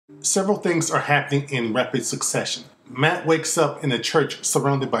Several things are happening in rapid succession. Matt wakes up in a church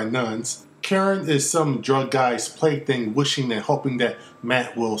surrounded by nuns. Karen is some drug guy's plaything, wishing and hoping that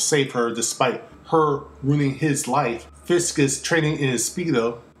Matt will save her despite her ruining his life. Fisk is training in his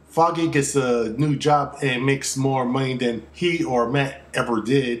Speedo. Foggy gets a new job and makes more money than he or Matt ever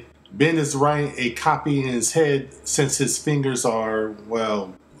did. Ben is writing a copy in his head since his fingers are,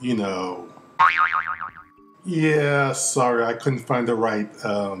 well, you know. Yeah, sorry, I couldn't find the right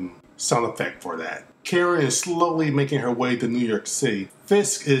sound effect for that. Karen is slowly making her way to New York City.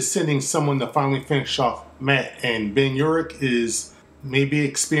 Fisk is sending someone to finally finish off Matt, and Ben Urich is maybe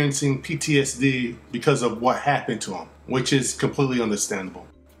experiencing PTSD because of what happened to him, which is completely understandable.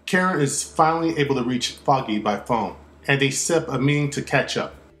 Karen is finally able to reach Foggy by phone, and they set up a meeting to catch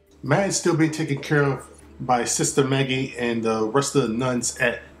up. Matt is still being taken care of by Sister Maggie and the rest of the nuns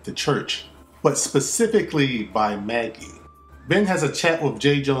at the church, but specifically by Maggie. Ben has a chat with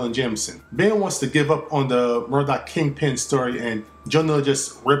J. Jonah Jameson. Ben wants to give up on the Murdoch Kingpin story, and Jonah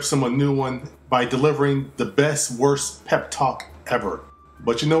just rips him a new one by delivering the best, worst pep talk ever.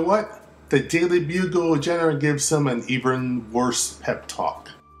 But you know what? The Daily Bugle Jenner gives him an even worse pep talk.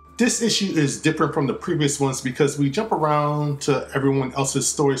 This issue is different from the previous ones because we jump around to everyone else's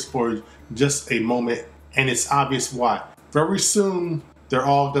stories for just a moment, and it's obvious why. Very soon, they're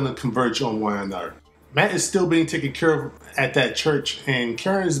all going to converge on one another. Matt is still being taken care of at that church, and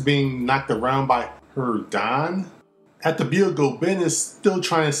Karen is being knocked around by her Don. At the Bugle, Ben is still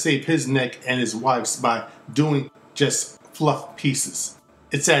trying to save his neck and his wife's by doing just fluff pieces.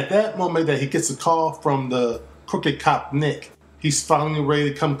 It's at that moment that he gets a call from the crooked cop Nick. He's finally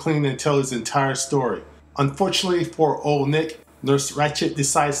ready to come clean and tell his entire story. Unfortunately for old Nick, Nurse Ratched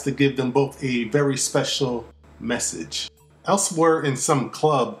decides to give them both a very special message. Elsewhere in some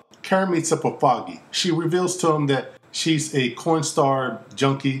club, Karen meets up with Foggy. She reveals to him that she's a cornstar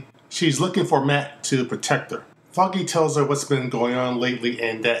junkie. She's looking for Matt to protect her. Foggy tells her what's been going on lately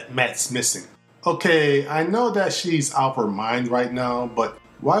and that Matt's missing. Okay, I know that she's out of her mind right now, but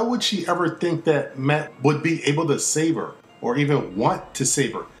why would she ever think that Matt would be able to save her? Or even want to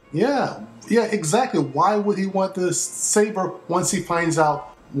save her? Yeah, exactly. Why would he want to save her once he finds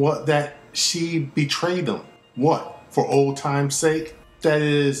out that she betrayed him? What, for old time's sake? That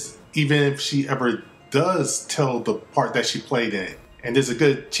is, even if she ever does tell the part that she played in it. And there's a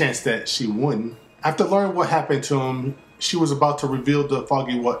good chance that she wouldn't. After learning what happened to him, she was about to reveal to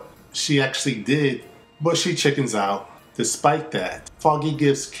Foggy what she actually did, but she chickens out. Despite that, Foggy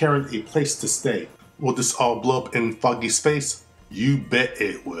gives Karen a place to stay. Will this all blow up in Foggy's face? You bet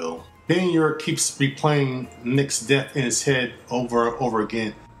it will. Ben Urich keeps replaying Nick's death in his head over and over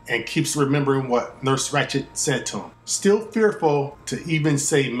again and keeps remembering what Nurse Ratched said to him. Still fearful to even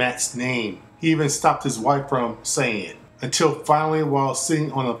say Matt's name, he even stopped his wife from saying it. Until finally, while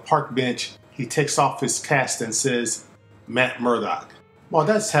sitting on a park bench, he takes off his cast and says, Matt Murdock. While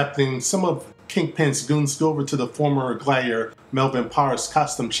that's happening, some of Kingpin's goons go over to the former gladiator Melvin Powers'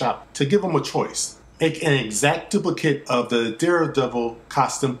 costume shop to give him a choice. Make an exact duplicate of the Daredevil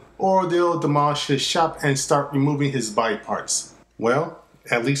costume, or they'll demolish his shop and start removing his body parts. Well,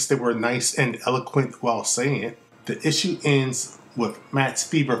 at least they were nice and eloquent while saying it. The issue ends with Matt's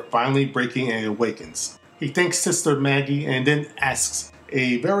fever finally breaking and awakens. He thanks Sister Maggie and then asks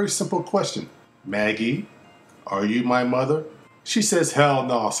a very simple question. Maggie, are you my mother? She says, hell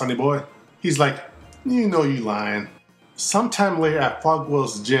no, sonny boy. He's like, you know you lying. Sometime later at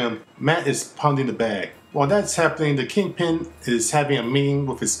Fogwell's gym, Matt is pounding the bag. While that's happening, the Kingpin is having a meeting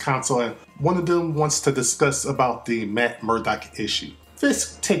with his counsel, and one of them wants to discuss about the Matt Murdock issue.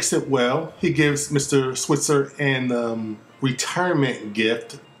 Fisk takes it well. He gives Mr. Switzer an retirement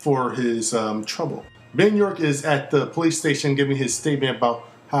gift for his trouble. Ben Urich is at the police station giving his statement about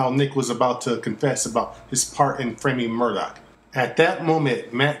how Nick was about to confess about his part in framing Murdock. At that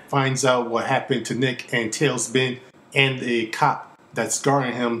moment, Matt finds out what happened to Nick and tails Ben and a cop that's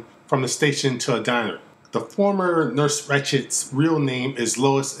guarding him from the station to a diner. The former Nurse Ratched's real name is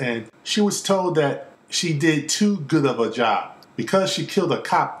Lois, and she was told that she did too good of a job. Because she killed a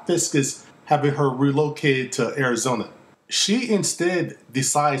cop, Fisk is having her relocated to Arizona. She instead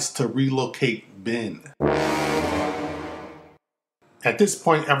decides to relocate Ben. At this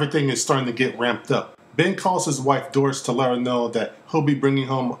point, everything is starting to get ramped up. Ben calls his wife Doris to let her know that he'll be bringing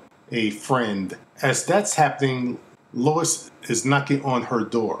home a friend. As that's happening, Lois is knocking on her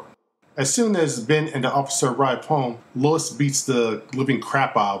door. As soon as Ben and the officer arrive home, Lois beats the living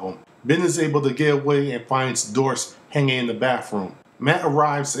crap out of him. Ben is able to get away and finds Doris hanging in the bathroom. Matt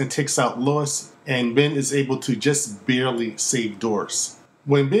arrives and takes out Lois, and Ben is able to just barely save Doris.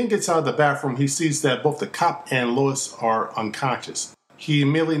 When Ben gets out of the bathroom, he sees that both the cop and Lois are unconscious. he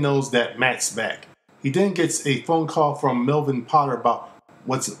immediately knows that Matt's back. He then gets a phone call from Melvin Potter about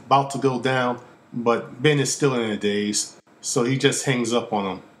what's about to go down, but Ben is still in a daze, so he just hangs up on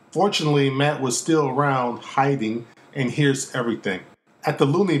him. Fortunately, Matt was still around, hiding, and hears everything. At the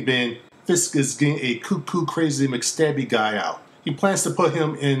loony bin, Fisk is getting a cuckoo crazy McStabby guy out. He plans to put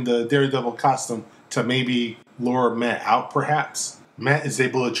him in the Daredevil costume to maybe lure Matt out, perhaps. Matt is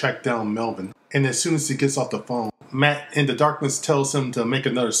able to track down Melvin, and as soon as he gets off the phone, Matt in the darkness tells him to make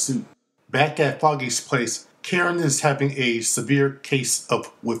another suit. Back at Foggy's place, Karen is having a severe case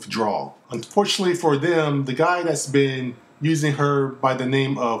of withdrawal. Unfortunately for them, the guy that's been using her by the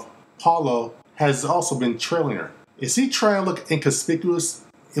name of Paulo has also been trailing her. Is he trying to look inconspicuous?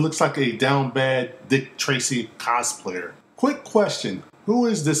 He looks like a down bad Dick Tracy cosplayer. Quick question, who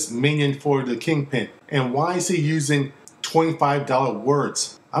is this minion for the Kingpin, and why is he using $25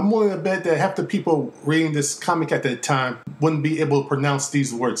 words? I'm willing to bet that half the people reading this comic at that time wouldn't be able to pronounce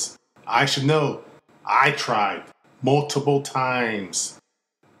these words. I should know. I tried. Multiple times.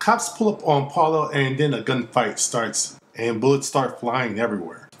 Cops pull up on Paulo and then a gunfight starts and bullets start flying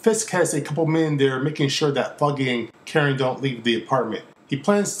everywhere. Fisk has a couple men there making sure that Foggy and Karen don't leave the apartment. He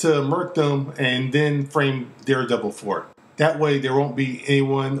plans to murk them and then frame Daredevil for it. That way there won't be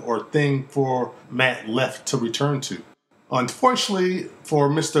anyone or thing for Matt left to return to. Unfortunately for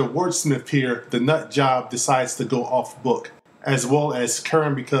Mr. Wordsmith here, the nut job decides to go off book, as well as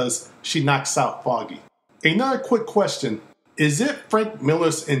Karen because she knocks out Foggy. Another quick question, is it Frank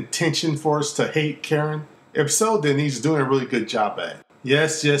Miller's intention for us to hate Karen? If so, then he's doing a really good job at it.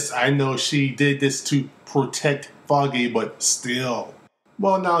 Yes, I know she did this to protect Foggy, but still.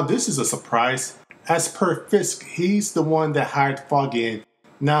 Well, now this is a surprise. As per Fisk, he's the one that hired Foggy and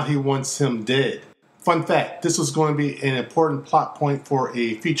now he wants him dead. Fun fact, this was going to be an important plot point for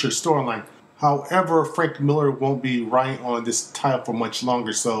a future storyline. However, Frank Miller won't be writing on this title for much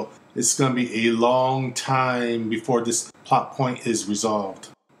longer, so it's going to be a long time before this plot point is resolved.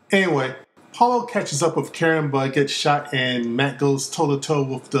 Anyway, Paulo catches up with Karen but gets shot and Matt goes toe-to-toe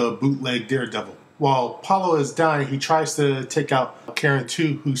with the bootleg Daredevil. While Paulo is dying, he tries to take out Karen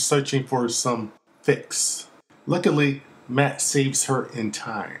too, who's searching for some fix. Luckily, Matt saves her in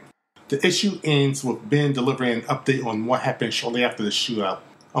time. The issue ends with Ben delivering an update on what happened shortly after the shootout.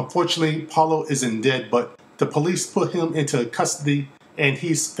 Unfortunately, Paulo isn't dead, but the police put him into custody and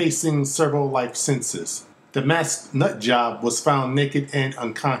he's facing several life sentences. The masked nut job was found naked and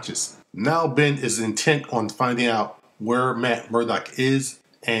unconscious. Now Ben is intent on finding out where Matt Murdock is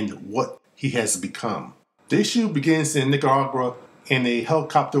and what he has become. The issue begins in Nicaragua in a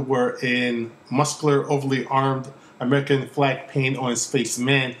helicopter where a muscular, overly armed, American flag paint on his face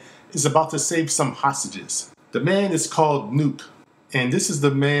man is about to save some hostages. The man is called Nuke, and this is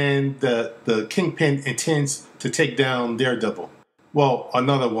the man that the Kingpin intends to take down Daredevil. Well,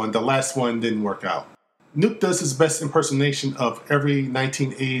 another one, the last one didn't work out. Nuke does his best impersonation of every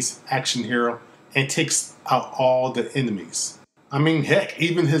 1980s action hero and takes out all the enemies. I mean, heck,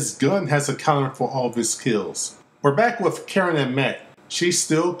 even his gun has accounted for all of his kills. We're back with Karen and Matt. She's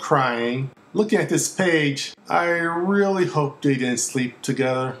still crying. Looking at this page, I really hope they didn't sleep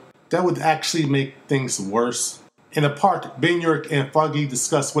together. That would actually make things worse. In the park, Ben Urich and Foggy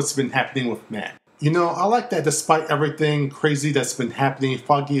discuss what's been happening with Matt. You know, I like that despite everything crazy that's been happening,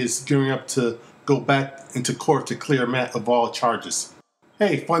 Foggy is gearing up to go back into court to clear Matt of all charges.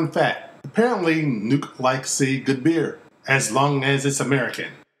 Hey, fun fact. Apparently, Nuke likes a good beer, as long as it's American.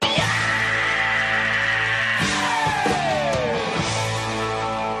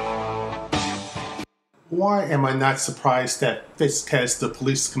 Why am I not surprised that Fisk has the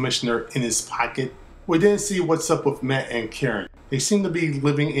police commissioner in his pocket? We then see what's up with Matt and Karen. They seem to be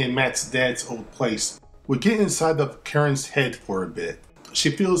living in Matt's dad's old place. We get inside of Karen's head for a bit.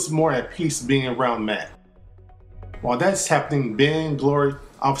 She feels more at peace being around Matt. While that's happening, Ben, Glory,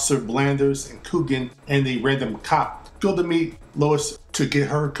 Officer Blanders, and Coogan, and the random cop go to meet Lois to get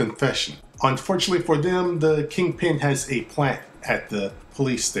her confession. Unfortunately for them, the Kingpin has a plant at the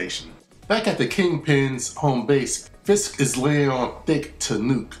police station. Back at the Kingpin's home base, Fisk is laying on thick to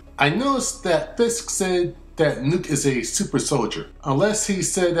Nuke. I noticed that Fisk said that Nuke is a super soldier. Unless he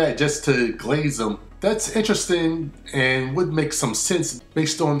said that just to glaze him, that's interesting and would make some sense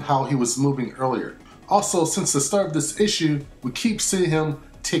based on how he was moving earlier. Also, since the start of this issue, we keep seeing him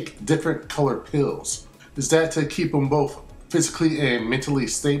take different colored pills. Is that to keep him both physically and mentally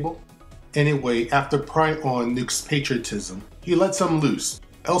stable? Anyway, after prying on Nuke's patriotism, he lets him loose.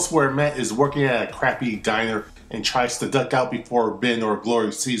 Elsewhere, Matt is working at a crappy diner and tries to duck out before Ben or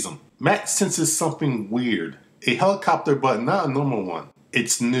Glory sees him. Matt senses something weird. A helicopter, but not a normal one.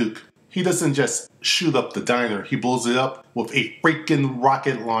 It's Nuke. He doesn't just shoot up the diner, he blows it up with a freaking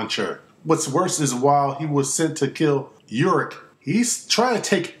rocket launcher. What's worse is while he was sent to kill Uric, he's trying to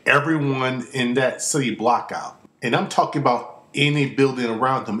take everyone in that city block out. And I'm talking about any building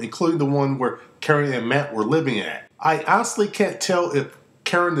around him, including the one where Karen and Matt were living at. I honestly can't tell if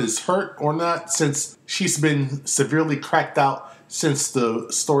Karen is hurt or not since she's been severely cracked out since the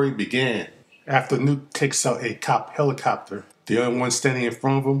story began. After Nuke takes out a cop helicopter, the only one standing in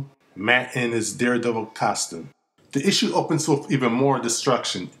front of him, Matt in his Daredevil costume. The issue opens with even more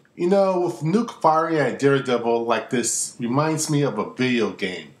destruction. You know, with Nuke firing at Daredevil like this reminds me of a video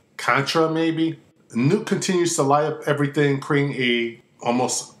game. Contra, maybe? Nuke continues to light up everything, creating a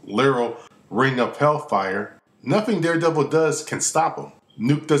almost literal ring of hellfire. Nothing Daredevil does can stop him.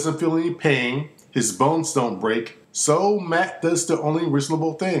 Nuke doesn't feel any pain, his bones don't break, so Matt does the only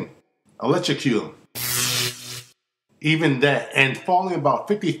reasonable thing. Electrocute him. Even that, and falling about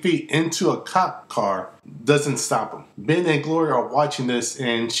 50 feet into a cop car doesn't stop him. Ben and Gloria are watching this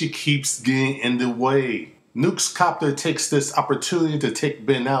and she keeps getting in the way. Nuke's copter takes this opportunity to take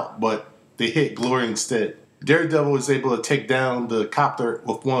Ben out, but they hit Gloria instead. Daredevil is able to take down the copter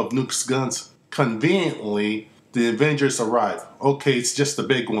with one of Nuke's guns. Conveniently, the Avengers arrive. Okay, it's just the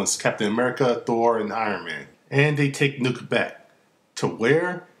big ones, Captain America, Thor, and Iron Man. And they take Nuke back. To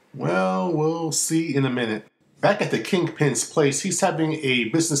where? Well, we'll see in a minute. Back at the Kingpin's place, he's having a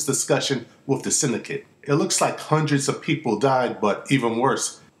business discussion with the Syndicate. It looks like hundreds of people died, but even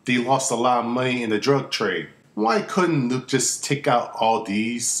worse, they lost a lot of money in the drug trade. Why couldn't Nuke just take out all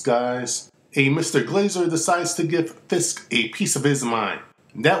these guys? A Mr. Glazer decides to give Fisk a piece of his mind.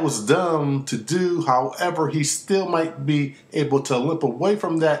 That was dumb to do, however, he still might be able to limp away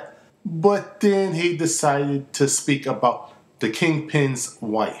from that, but then he decided to speak about the Kingpin's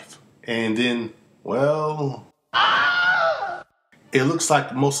wife. And then, well, it looks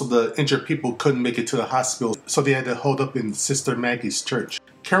like most of the injured people couldn't make it to the hospital, so they had to hold up in Sister Maggie's church.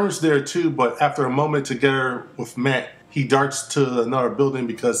 Karen's there too, but after a moment together with Matt, he darts to another building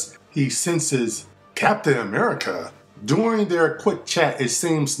because he senses Captain America. During their quick chat, it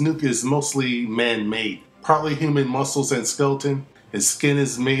seems Nuke is mostly man-made, partly human muscles and skeleton. His skin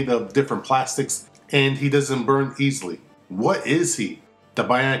is made of different plastics, and he doesn't burn easily. What is he? The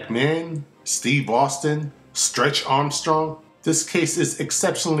Bionic Man? Steve Austin? Stretch Armstrong? This case is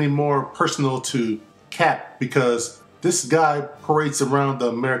exceptionally more personal to Cap because this guy parades around the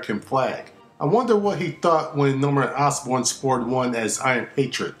American flag. I wonder what he thought when Norman Osborn spored one as Iron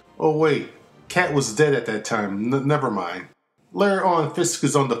Patriot. Oh wait, Cap was dead at that time, never mind. Later on, Fisk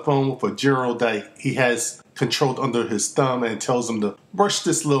is on the phone with a general that he has controlled under his thumb and tells him to brush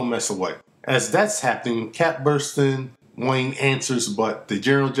this little mess away. As that's happening, Cap bursts in, Wayne answers, but the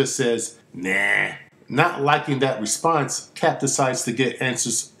general just says, nah. Not liking that response, Cap decides to get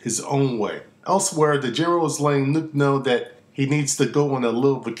answers his own way. Elsewhere, the general is letting Nuke know that he needs to go on a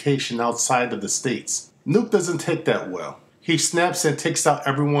little vacation outside of the States. Nuke doesn't take that well. He snaps and takes out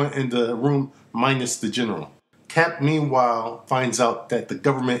everyone in the room minus the general. Cap, meanwhile, finds out that the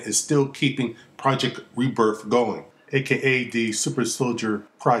government is still keeping Project Rebirth going, aka the Super Soldier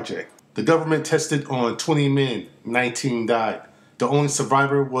Project. The government tested on 20 men, 19 died. The only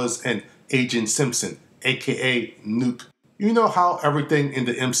survivor was an Agent Simpson, aka Nuke. You know how everything in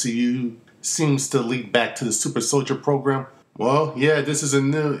the MCU seems to lead back to the Super Soldier program? Well, yeah, this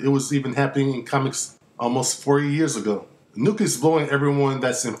isn't new. It was even happening in comics almost 40 years ago. Nuke is blowing everyone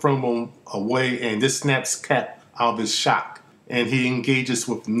that's in front of him away, and this snaps Cap out of his shock, and he engages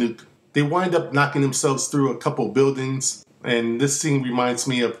with Nuke. They wind up knocking themselves through a couple buildings, and this scene reminds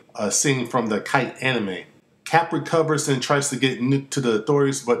me of a scene from the Kite anime. Cap recovers and tries to get Nuke to the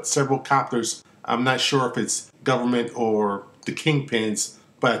authorities, but several copters, I'm not sure if it's government or the Kingpins,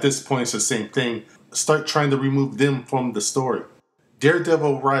 but at this point it's the same thing, start trying to remove them from the story.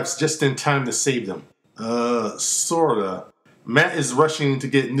 Daredevil arrives just in time to save them. Sorta. Matt is rushing to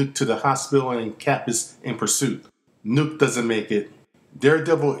get Nuke to the hospital and Cap is in pursuit. Nuke doesn't make it.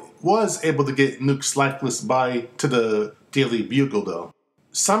 Daredevil was able to get Nuke's lifeless body to the Daily Bugle though.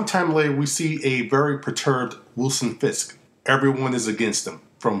 Sometime later we see a very perturbed Wilson Fisk. Everyone is against him.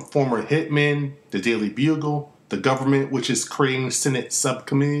 From former hitmen, the Daily Bugle, the government which is creating Senate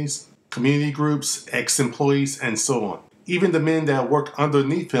subcommittees, community groups, ex-employees, and so on. Even the men that work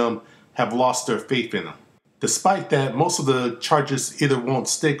underneath him have lost their faith in him. Despite that, most of the charges either won't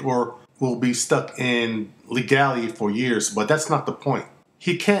stick or will be stuck in legality for years, but that's not the point.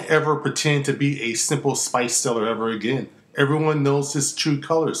 He can't ever pretend to be a simple spice seller ever again. Everyone knows his true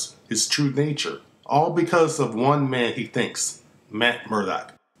colors, his true nature. All because of one man he thinks, Matt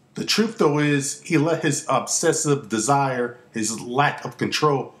Murdock. The truth though is, he let his obsessive desire, his lack of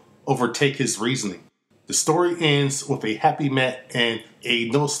control, overtake his reasoning. The story ends with a happy Matt and a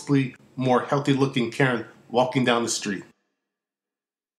noticeably more healthy looking Karen walking down the street.